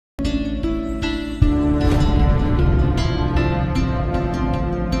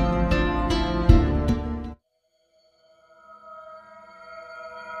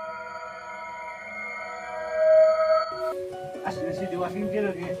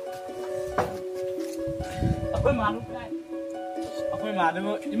Akwai manu kai. Akwai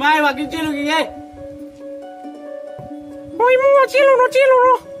manu. Imai wa kin chilu ki ye. Oi mo chilu.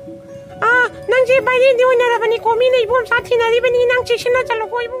 Ah, nang je bai ni oi na ra bani ko mi nei bom sa thi na ri bani nang chi shin na chalo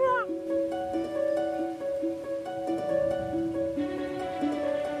koi mo.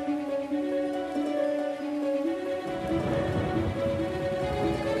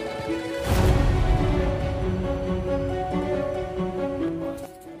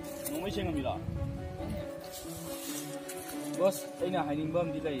 Boss, ini hiding bom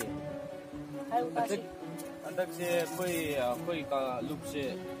di lagi. Antak se koi ka loop se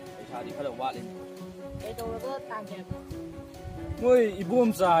shadi khala walin. Moi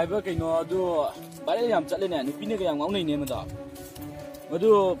Ibomcha ba kaino adu bare yam chatle ne nupi ne ka yam ngaung nei ne ma da.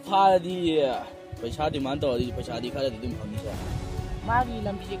 Madu pha di paisa demand to di paisa di khala di dum phang ni sa. Ma gi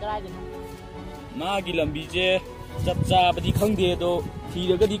lambi je karai de. Ma gi lambi je chap cha ba di khang de do thi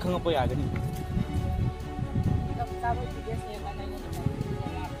ra ga di khang pa ya ga ni.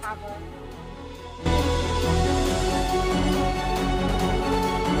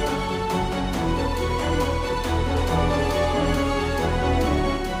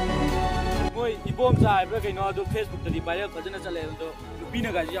 Ibomcha ba kaino adu Facebook tadi viral fajana chale do lupina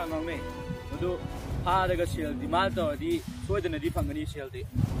ga ji ang ne adu ha daga sale demand to di soidana di phangani sale di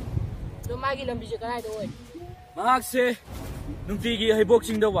do magi lambi je karai do oi mahak se nungti gi haibok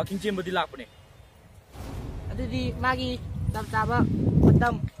sing da walking chamber di lakpane adu di magi tam ba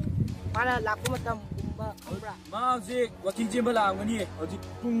matam para lakku matam ba khambra mahak se walking chamber la ngani odi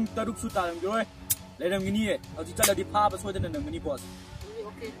pung taruk su ta ram goi leram ngini odi chala di pha ba soidana ngani boss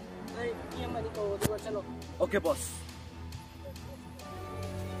okay Okay, boss.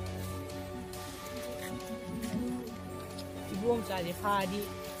 Ibomcha je phadi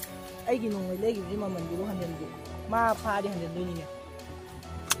aigi nongoi legi ji maman du 100 du ma phadi 100 du ni ne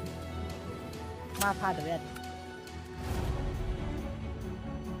ma phada vet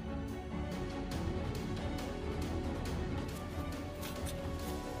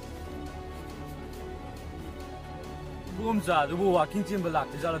Ibomcha du walking chamber lak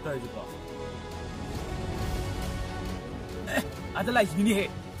di jala ta ji ba. Ada lai gini he.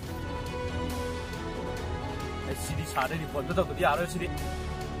 Sidi chade ni phone to di aro sidi.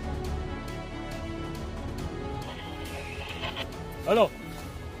 Hello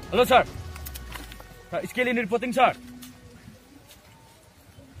sir. इसके लिए reporting sir.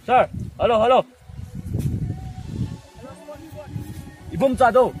 Sir, hello.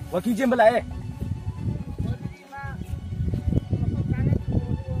 Ibomcha do walking chamber la hai.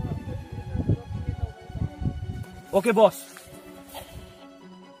 Okay, boss.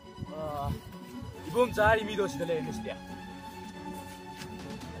 Ibomcha ri mi do sida le ni sida.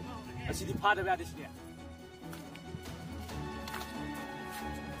 Asidi phada ba de sida.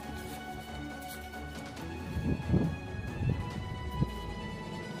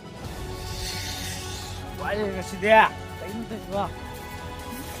 Wai ga sida. Kai mu ta ba.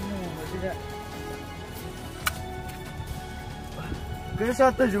 Ga sida. Ke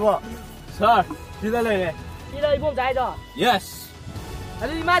sa ta jiwa. Sir, sida le le. Sida Ibomcha do. Yes.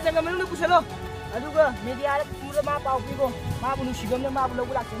 Adu ma janga menu ku selo. Adu ga media ra ku ra ma pau pi ko. Ma bu nu sigam na ma bu lo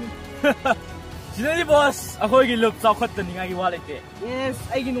ku lak ni. Sida ni boss, akoi gi lup chau khat ni nga gi wa le ke. Yes,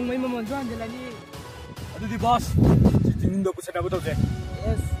 ai gi nong mai mamon joan de la ni. Adu di boss, si tingin do ku sa na bu to je.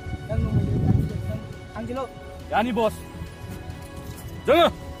 Yes, nang nong mai ang jelo. Yani boss.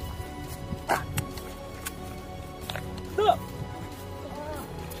 Jangan. Tuh.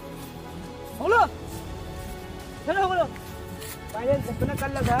 Holo. Holo. Bayan sebenarnya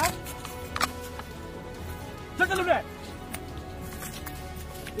kan laga. Jangan lu deh.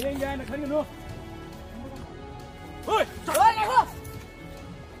 Ini jangan nak kena no. Hoi,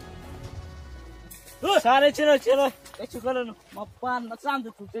 Sare chelo. Eh chukalo no. Mapan maksam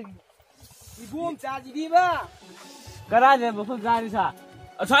tu tutegi. Ibomcha ji di ba. Kara je bu gari sa.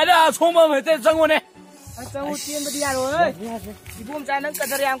 Sai da choma me te jangwo ne. Jangwo tien ba dia rồi. Ibomcha nang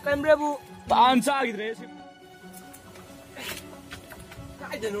kadar yam kam re bu. Tan sa gi re.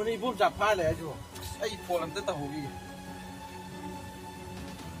 Cái gì nó đi bút chặt phá lẻ chứ ai phô làm tất tao hủy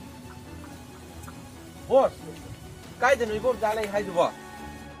boss cái gì nó đi bút chặt lại hay chứ vợ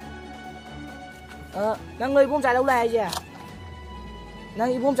năng người Ibomcha đâu lại vậy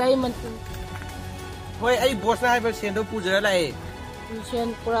năng Ibomcha mình thôi ai boss này phải xem đâu bút chặt lại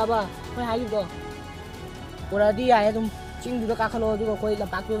xem qua ba phải hay gì qua đi ai tum chinh được cả khalo juga koi làm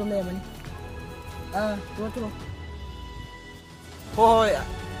bạc luôn này mình tuh thôi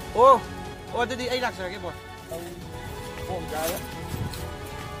ô tôi đi ai đặt rồi cái boss Bom trái đấy.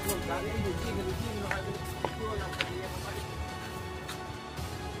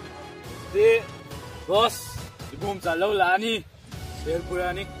 Di boss, Ibomcha lâu là ni, share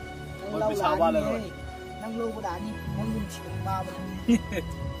pura ni. Nang lâu là ni, nang lâu bữa ni, nang lùn chiều ba bữa ni.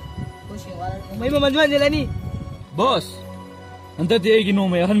 Tôi chiều ba, mấy mà mình như thế ni. Boss, anh ta thấy cái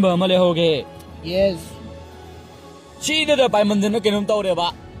nôm mày hân bờ mà lại hồ kê. Yes. Chỉ để bài mình đến nó cái nôm tàu đấy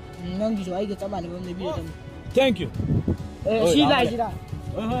ba. Nang cái chỗ ấy cái tấm bản này mình bị rồi. Thank you. Xin lại gì đó.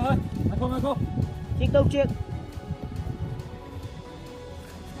 Anh không. Chiếc đâu chiếc.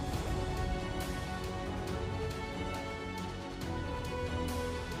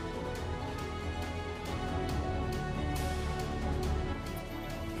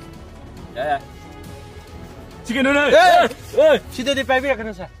 Chicken nữa đây. Sida di papi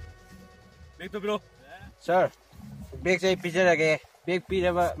akan sir. Bag to bro. Sir, bag saya pizza lagi. Bag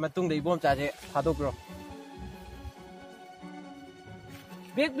pizza matung di Ibomcha je. Hado bro.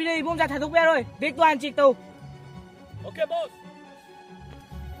 Bag bây giờ Ibomcha thả thuốc về rồi. Bag toàn chiếc tàu. Okay boss.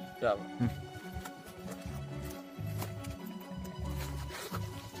 Dạ.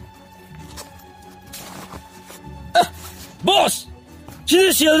 Boss.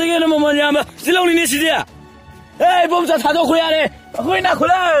 Chỉ xíu thế cái mà nhà mà, xin lỗi đi xí đi à? Ê, Ibomcha thả thuốc khuya đi. Khuya nào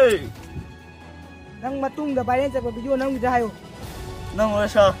khuya. Nang matungda bayan sa video nang video. Nang wala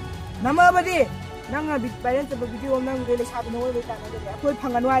siya. Nama ba di? Nang bayan sa video nang gele sabi no wala ta na. Ako'y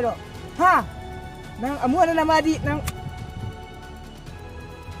panganway ro. Ha? Nang amo na nama di nang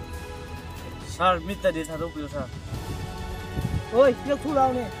Sir, mita di thả thuốc khuya sir. Oi, yok thu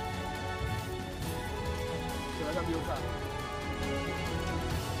lao ni. Sila sa video sir.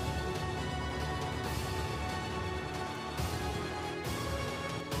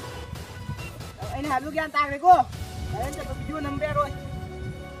 Anh hạt lúc gian tag này cô. Bayan sa video nang be rồi.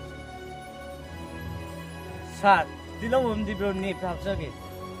 Sir, di lang mo di bro ni prap sa ke.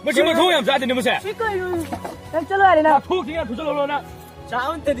 Macam mana kau yang berada di mana? Sik ko yu. Nang chalo ari na. Thuốc thì thuốc lâu lâu na.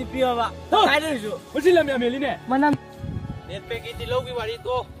 Saun tadi piwa ba. Kai dah tu. Macam mana yang ni? Manam. Net pe kiti low ki wari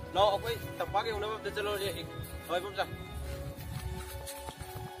to. Lo akoi tampak ke unam de chalo je. Oi Ibomcha.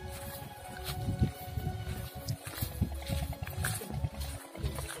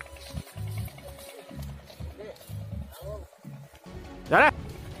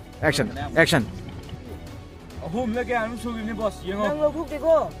 Action. Hôm nay cái anh suy nghĩ boss, yên Nang không? lo thuốc đi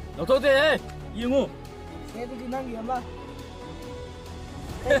cô. Đâu thôi thế, yên không? Nghe tôi đi nang gì mà.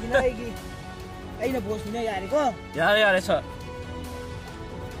 Cái gì này gì? Ai là boss ni ya đi cô. Dạ sir.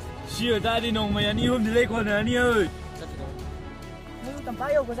 Xưa ta đi nông mày anh hôm thì lấy con này anh ơi. Nang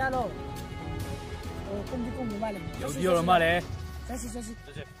tampak yo ko sa lo. Kung di kung gumali. Điều là mà đấy. Sasi.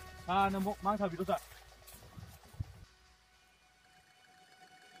 À, nó mang theo video sir.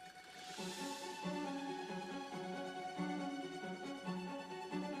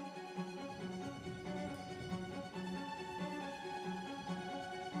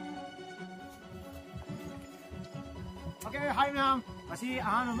 Okay, hi ma'am. Kasi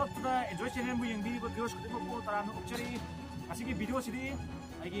ahan namak tuda enjoy channel mo yung video videos ko mo tara no actually kasi ki video sidi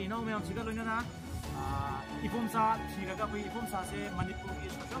ay ki ino ma'am siga loina na Ibomcha siga ka pi Ibomcha se Manipur ki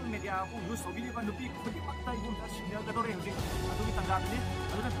social media ko use hobi ni panupi ko di pakta Ibomcha siga ka dore hoji atu ki tangga ni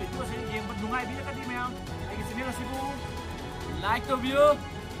atu na video se yung nungai bi ka di ma'am ay ki channel sibu Like to view,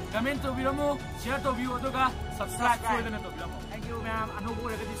 comment to view mo, share to view ito ka, subscribe ko na to view mo. thank you ma'am ano ko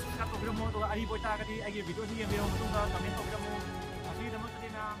ka di subscribe to video mo to ari boy ta ka di ay video ni yung video mo to comment to video mo kasi naman ka di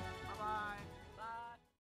ma'am